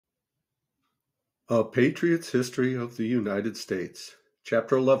A Patriot's History of the United States,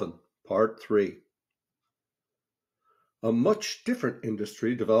 Chapter 11, Part 3. A much different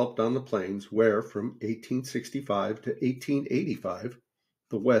industry developed on the plains where, from 1865 to 1885,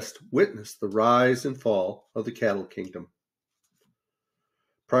 the West witnessed the rise and fall of the cattle kingdom.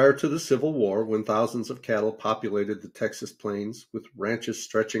 Prior to the Civil War, when thousands of cattle populated the Texas plains with ranches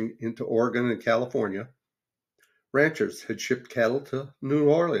stretching into Oregon and California, ranchers had shipped cattle to New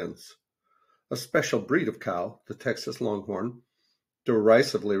Orleans. A special breed of cow, the Texas Longhorn,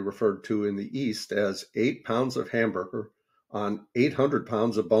 derisively referred to in the East as 8 pounds of hamburger on 800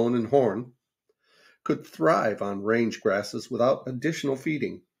 pounds of bone and horn, could thrive on range grasses without additional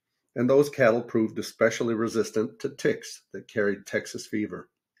feeding, and those cattle proved especially resistant to ticks that carried Texas fever.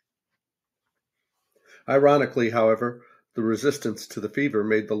 Ironically, however, the resistance to the fever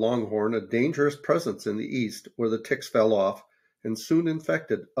made the Longhorn a dangerous presence in the East, where the ticks fell off and soon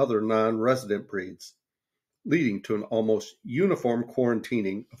infected other non-resident breeds, leading to an almost uniform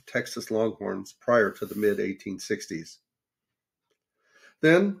quarantining of Texas Longhorns prior to the mid-1860s.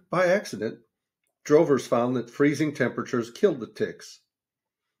 Then, by accident, drovers found that freezing temperatures killed the ticks.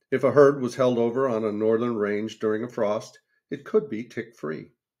 If a herd was held over on a northern range during a frost, it could be tick-free.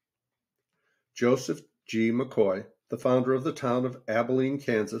 Joseph G. McCoy, the founder of the town of Abilene,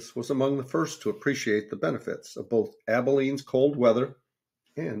 Kansas, was among the first to appreciate the benefits of both Abilene's cold weather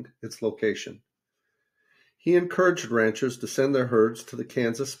and its location. He encouraged ranchers to send their herds to the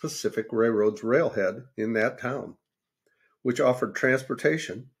Kansas Pacific Railroad's railhead in that town, which offered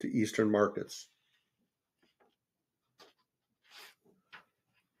transportation to eastern markets.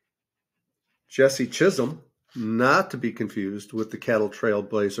 Jesse Chisholm, not to be confused with the cattle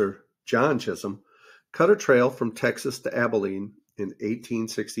trailblazer John Chisholm, cut a trail from Texas to Abilene in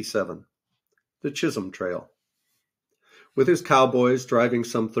 1867, the Chisholm Trail, with his cowboys driving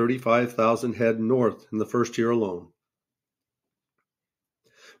some 35,000 head north in the first year alone.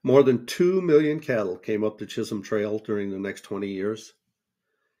 More than 2 million cattle came up the Chisholm Trail during the next 20 years.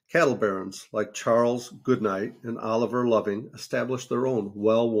 Cattle barons like Charles Goodnight and Oliver Loving established their own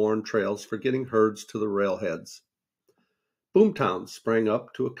well-worn trails for getting herds to the railheads. Boomtowns sprang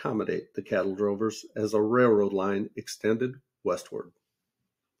up to accommodate the cattle drovers as a railroad line extended westward.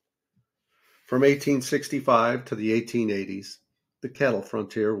 From 1865 to the 1880s, the cattle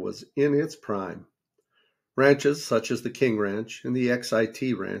frontier was in its prime. Ranches such as the King Ranch and the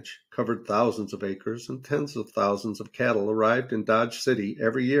XIT Ranch covered thousands of acres, and tens of thousands of cattle arrived in Dodge City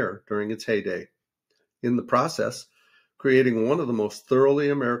every year during its heyday, in the process creating one of the most thoroughly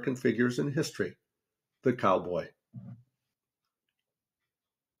American figures in history, the cowboy.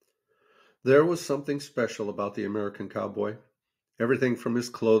 There was something special about the American cowboy. Everything from his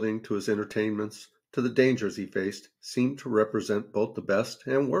clothing to his entertainments to the dangers he faced seemed to represent both the best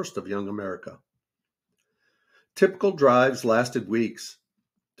and worst of young America. Typical drives lasted weeks.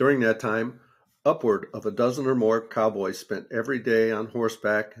 During that time, upward of a dozen or more cowboys spent every day on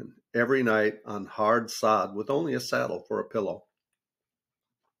horseback and every night on hard sod with only a saddle for a pillow.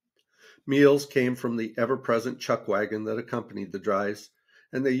 Meals came from the ever-present chuck wagon that accompanied the drives,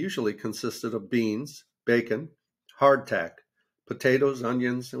 and they usually consisted of beans, bacon, hardtack, potatoes,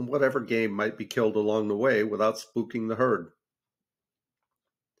 onions, and whatever game might be killed along the way without spooking the herd.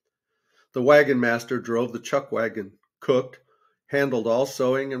 The wagon master drove the chuck wagon, cooked, handled all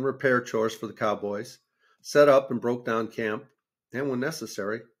sewing and repair chores for the cowboys, set up and broke down camp, and when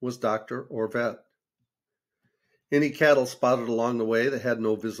necessary, was doctor or vet. Any cattle spotted along the way that had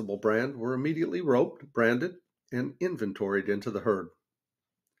no visible brand were immediately roped, branded, and inventoried into the herd.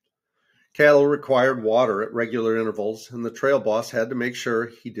 Cattle required water at regular intervals, and the trail boss had to make sure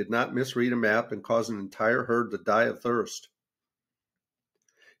he did not misread a map and cause an entire herd to die of thirst.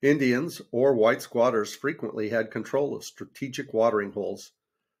 Indians or white squatters frequently had control of strategic watering holes,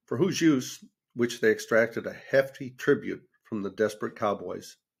 for whose use which they extracted a hefty tribute from the desperate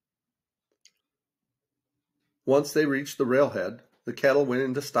cowboys. Once they reached the railhead, the cattle went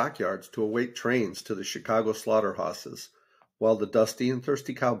into stockyards to await trains to the Chicago slaughterhouses, while the dusty and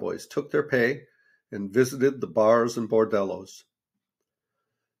thirsty cowboys took their pay and visited the bars and bordellos.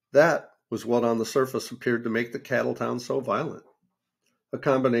 That was what on the surface appeared to make the cattle town so violent. A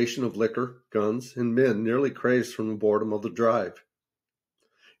combination of liquor, guns, and men nearly crazed from the boredom of the drive.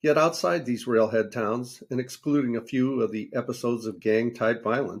 Yet outside these railhead towns, and excluding a few of the episodes of gang-type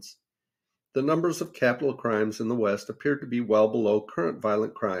violence, the numbers of capital crimes in the West appeared to be well below current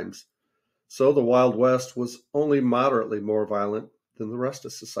violent crimes, so the Wild West was only moderately more violent than the rest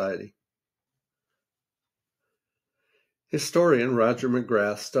of society. Historian Roger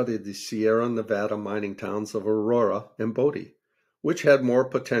McGrath studied the Sierra Nevada mining towns of Aurora and Bodie, which had more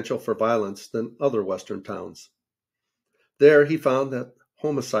potential for violence than other Western towns. There he found that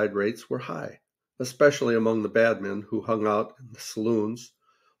homicide rates were high, especially among the bad men who hung out in the saloons,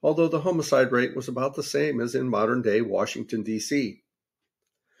 although the homicide rate was about the same as in modern-day Washington, D.C.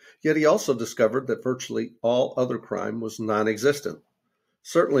 Yet he also discovered that virtually all other crime was non-existent,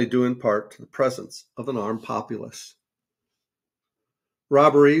 certainly due in part to the presence of an armed populace.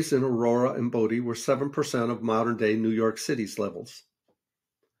 Robberies in Aurora and Bodie were 7% of modern-day New York City's levels.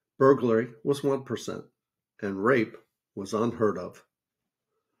 Burglary was 1%, and rape was unheard of.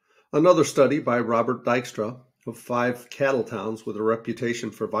 Another study by Robert Dykstra of 5 cattle towns with a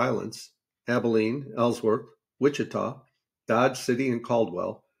reputation for violence, Abilene, Ellsworth, Wichita, Dodge City, and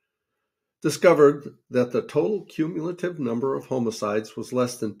Caldwell, discovered that the total cumulative number of homicides was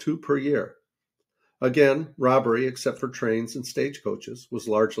less than 2 per year. Again, robbery, except for trains and stagecoaches, was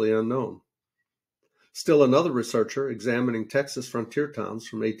largely unknown. Still another researcher examining Texas frontier towns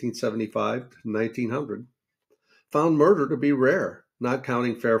from 1875 to 1900 found murder to be rare, not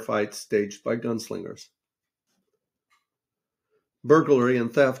counting fair fights staged by gunslingers. Burglary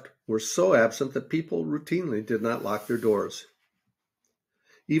and theft were so absent that people routinely did not lock their doors.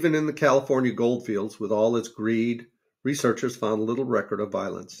 Even in the California goldfields, with all its greed, researchers found little record of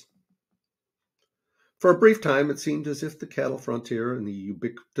violence. For a brief time, it seemed as if the cattle frontier and the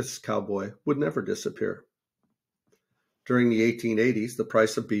ubiquitous cowboy would never disappear. During the 1880s, the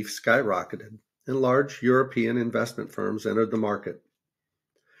price of beef skyrocketed, and large European investment firms entered the market.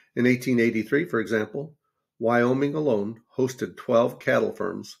 In 1883, for example, Wyoming alone hosted 12 cattle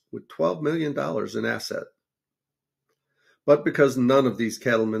firms with $12 million in asset. But because none of these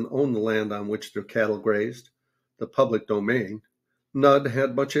cattlemen owned the land on which their cattle grazed, the public domain, none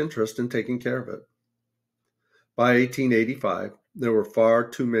had much interest in taking care of it. By 1885, there were far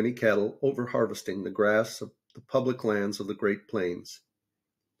too many cattle over-harvesting the grass of the public lands of the Great Plains.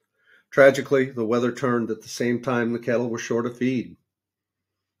 Tragically, the weather turned at the same time the cattle were short of feed.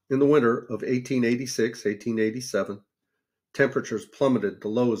 In the winter of 1886-1887, temperatures plummeted to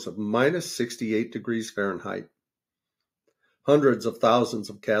lows of minus 68 degrees Fahrenheit. Hundreds of thousands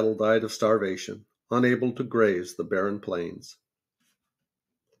of cattle died of starvation, unable to graze the barren plains.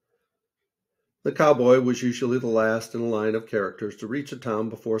 The cowboy was usually the last in a line of characters to reach a town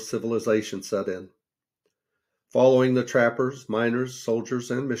before civilization set in. Following the trappers, miners, soldiers,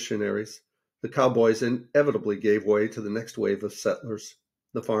 and missionaries, the cowboys inevitably gave way to the next wave of settlers,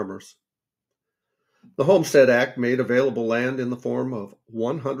 the farmers. The Homestead Act made available land in the form of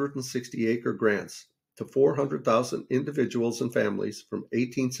 160-acre grants to 400,000 individuals and families from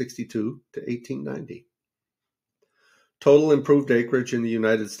 1862 to 1890. Total improved acreage in the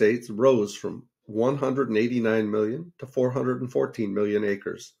United States rose from 189 million to 414 million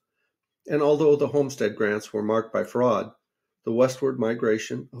acres. And although the homestead grants were marked by fraud, the westward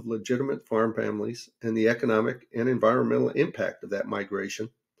migration of legitimate farm families and the economic and environmental impact of that migration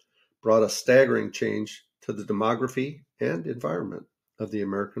brought a staggering change to the demography and environment of the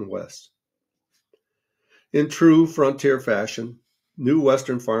American West. In true frontier fashion, new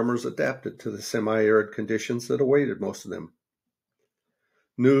Western farmers adapted to the semi-arid conditions that awaited most of them.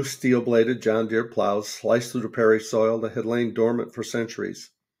 New steel-bladed John Deere plows sliced through the prairie soil that had lain dormant for centuries,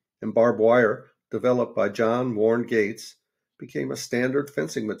 and barbed wire, developed by John Warren Gates, became a standard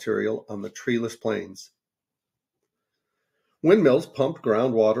fencing material on the treeless plains. Windmills pumped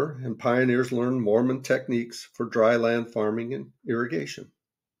groundwater, and pioneers learned Mormon techniques for dry land farming and irrigation.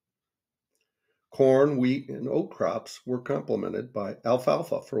 Corn, wheat, and oat crops were complemented by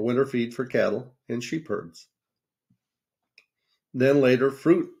alfalfa for winter feed for cattle and sheep herds. Then later,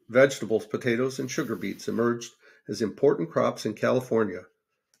 fruit, vegetables, potatoes, and sugar beets emerged as important crops in California,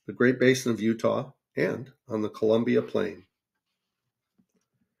 the Great Basin of Utah, and on the Columbia Plain.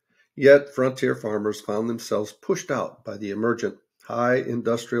 Yet frontier farmers found themselves pushed out by the emergent, high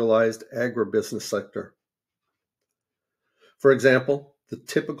industrialized agribusiness sector. For example, the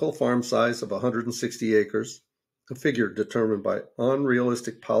typical farm size of 160 acres, a figure determined by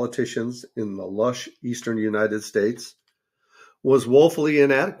unrealistic politicians in the lush eastern United States, was woefully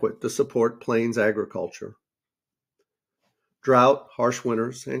inadequate to support plains agriculture. Drought, harsh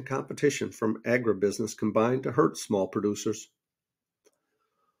winters, and competition from agribusiness combined to hurt small producers.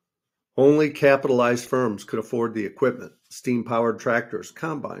 Only capitalized firms could afford the equipment, steam-powered tractors,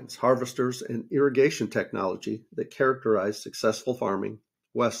 combines, harvesters, and irrigation technology that characterized successful farming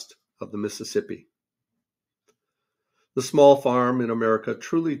west of the Mississippi. The small farm in America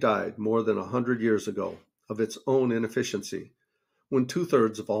truly died more than 100 years ago of its own inefficiency, when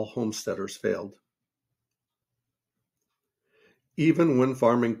 2/3 of all homesteaders failed. Even when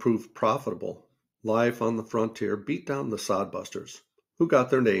farming proved profitable, life on the frontier beat down the sodbusters, who got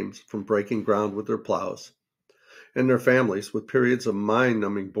their names from breaking ground with their plows, and their families with periods of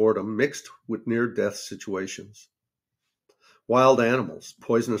mind-numbing boredom mixed with near-death situations. Wild animals,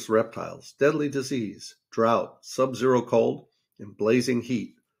 poisonous reptiles, deadly disease, drought, sub-zero cold, and blazing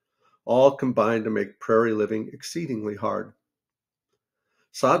heat all combined to make prairie living exceedingly hard.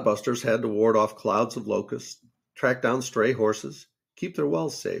 Sodbusters had to ward off clouds of locusts, track down stray horses, keep their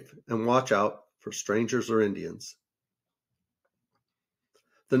wells safe, and watch out for strangers or Indians.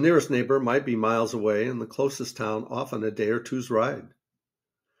 The nearest neighbor might be miles away and the closest town often a day or two's ride.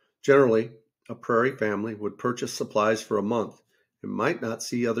 Generally, a prairie family would purchase supplies for a month and might not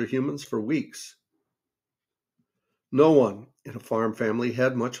see other humans for weeks. No one in a farm family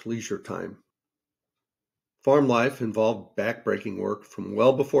had much leisure time. Farm life involved backbreaking work from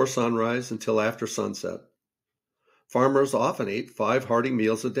well before sunrise until after sunset. Farmers often ate 5 hearty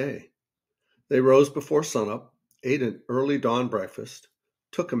meals a day. They rose before sunup, ate an early dawn breakfast,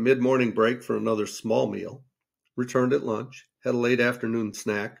 took a mid-morning break for another small meal, returned at lunch, had a late afternoon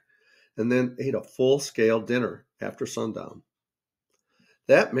snack, and then ate a full-scale dinner after sundown.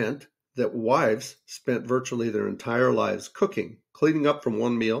 That meant that wives spent virtually their entire lives cooking, cleaning up from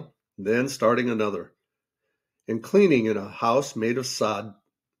one meal, then starting another. And cleaning in a house made of sod,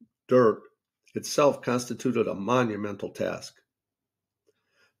 dirt, itself constituted a monumental task.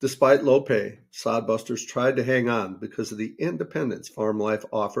 Despite low pay, sodbusters tried to hang on because of the independence farm life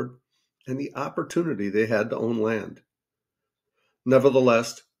offered and the opportunity they had to own land.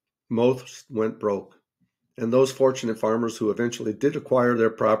 Nevertheless, most went broke, and those fortunate farmers who eventually did acquire their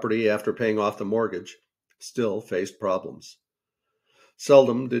property after paying off the mortgage still faced problems.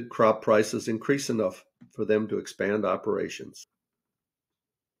 Seldom did crop prices increase enough for them to expand operations.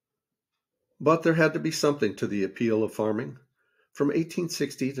 But there had to be something to the appeal of farming. From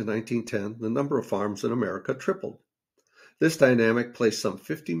 1860 to 1910, the number of farms in America tripled. This dynamic placed some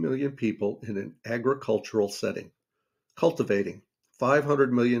 50 million people in an agricultural setting, cultivating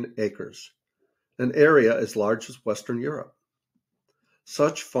 500 million acres, an area as large as Western Europe.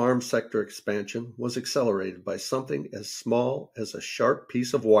 Such farm sector expansion was accelerated by something as small as a sharp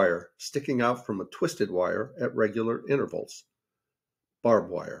piece of wire sticking out from a twisted wire at regular intervals: barbed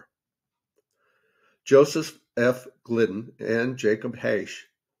wire. Joseph F. Glidden and Jacob Hache,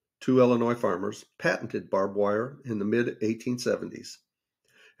 2 Illinois farmers, patented barbed wire in the mid-1870s,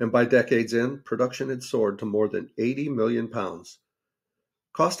 and by decades end, production had soared to more than 80 million pounds.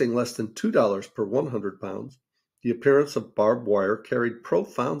 Costing less than $2 per 100 pounds, the appearance of barbed wire carried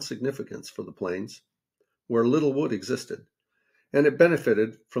profound significance for the plains, where little wood existed, and it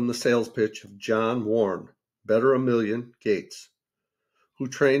benefited from the sales pitch of John Warren, better a million, Gates, who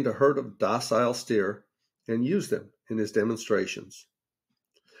trained a herd of docile steer and used them in his demonstrations.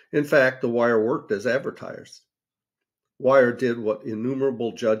 In fact, the wire worked as advertised. Wire did what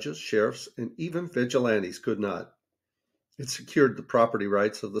innumerable judges, sheriffs, and even vigilantes could not. It secured the property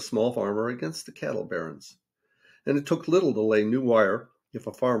rights of the small farmer against the cattle barons, and it took little to lay new wire if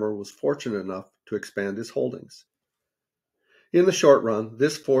a farmer was fortunate enough to expand his holdings. In the short run,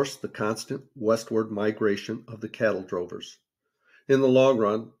 this forced the constant westward migration of the cattle drovers. In the long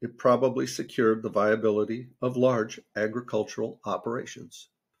run, it probably secured the viability of large agricultural operations.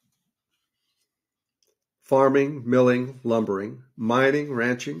 Farming, milling, lumbering, mining,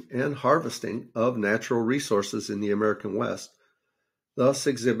 ranching, and harvesting of natural resources in the American West thus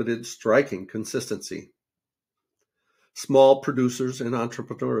exhibited striking consistency. Small producers and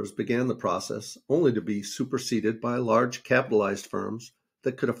entrepreneurs began the process, only to be superseded by large capitalized firms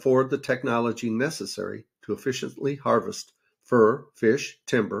that could afford the technology necessary to efficiently harvest fur, fish,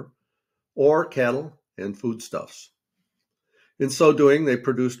 timber, or cattle and foodstuffs. In so doing, they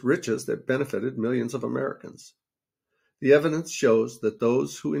produced riches that benefited millions of Americans. The evidence shows that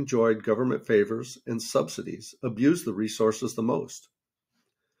those who enjoyed government favors and subsidies abused the resources the most,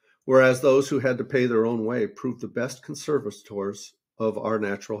 whereas those who had to pay their own way proved the best conservators of our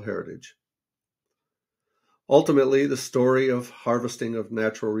natural heritage. Ultimately, the story of harvesting of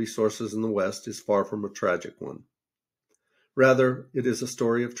natural resources in the West is far from a tragic one. Rather, it is a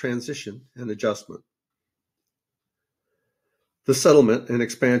story of transition and adjustment. The settlement and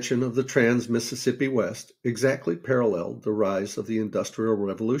expansion of the trans-Mississippi West exactly paralleled the rise of the Industrial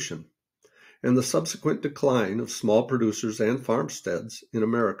Revolution and the subsequent decline of small producers and farmsteads in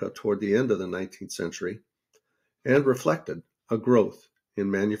America toward the end of the 19th century, and reflected a growth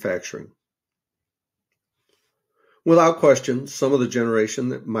in manufacturing. Without question, some of the generation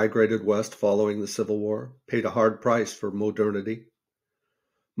that migrated west following the Civil War paid a hard price for modernity.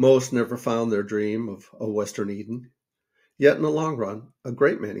 Most never found their dream of a Western Eden. Yet in the long run, a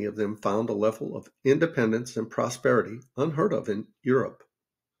great many of them found a level of independence and prosperity unheard of in Europe.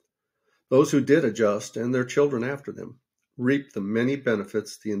 Those who did adjust, and their children after them, reaped the many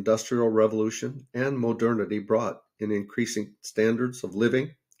benefits the Industrial Revolution and modernity brought in increasing standards of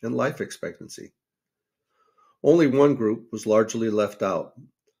living and life expectancy. Only one group was largely left out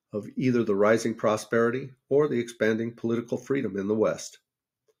of either the rising prosperity or the expanding political freedom in the West: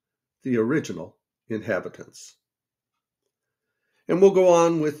 the original inhabitants. And we'll go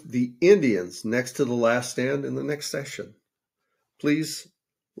on with the Indians next to the last stand in the next session. Please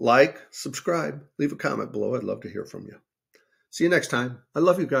like, subscribe, leave a comment below. I'd love to hear from you. See you next time. I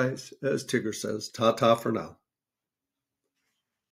love you guys. As Tigger says, ta-ta for now.